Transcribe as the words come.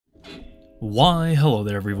Why, hello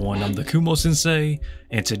there everyone, I'm the Kumo Sensei,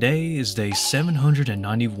 and today is day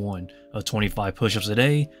 791 of 25 push-ups a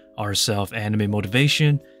day, our self-anime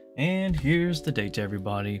motivation, and here's the date to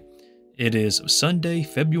everybody. It is Sunday,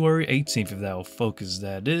 February 18th, if that will focus,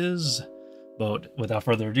 that is. But without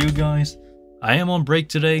further ado guys, I am on break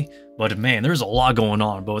today, but man, there's a lot going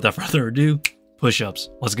on, but without further ado, push-ups,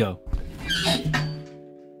 let's go.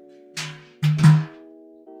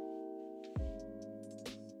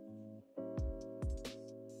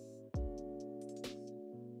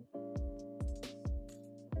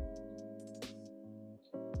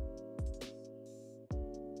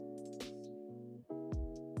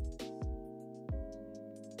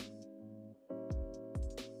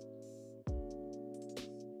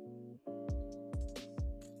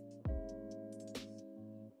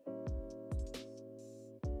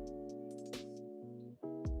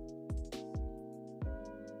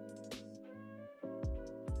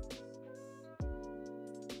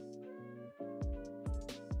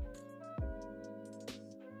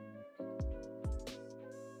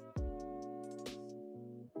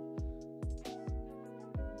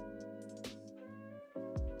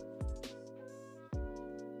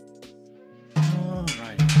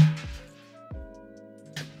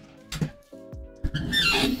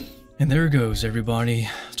 And there goes everybody,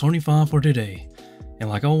 25 for today. And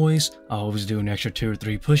like always, I always do an extra 2 or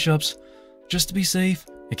 3 push-ups just to be safe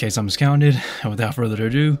in case I'm miscounted. And without further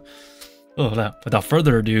ado,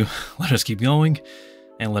 let us keep going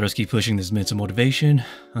and let us keep pushing this mental motivation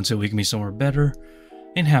until we can be somewhere better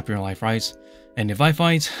and happier in life, right? And if I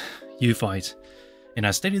fight, you fight. And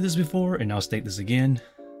I stated this before and I'll state this again.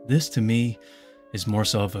 This to me is more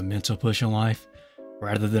so of a mental push in life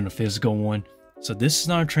rather than a physical one. So this is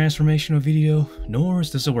not a transformational video, nor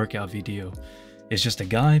is this a workout video. It's just a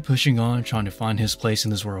guy pushing on, trying to find his place in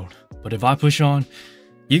this world. But if I push on,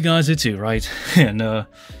 you guys do too, right? And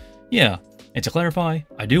yeah, and to clarify,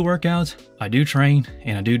 I do work out, I do train,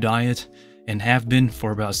 and I do diet, and have been for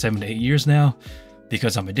about 7 to 8 years now,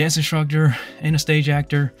 because I'm a dance instructor and a stage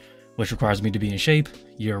actor, which requires me to be in shape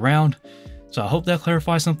year round. So I hope that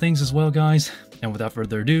clarifies some things as well, guys. And without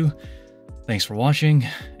further ado, thanks for watching,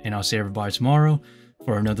 and I'll see everybody tomorrow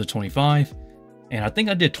for another 25. And I think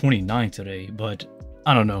I did 29 today, but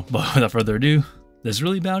I don't know. But without further ado, that's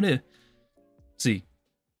really about it. See.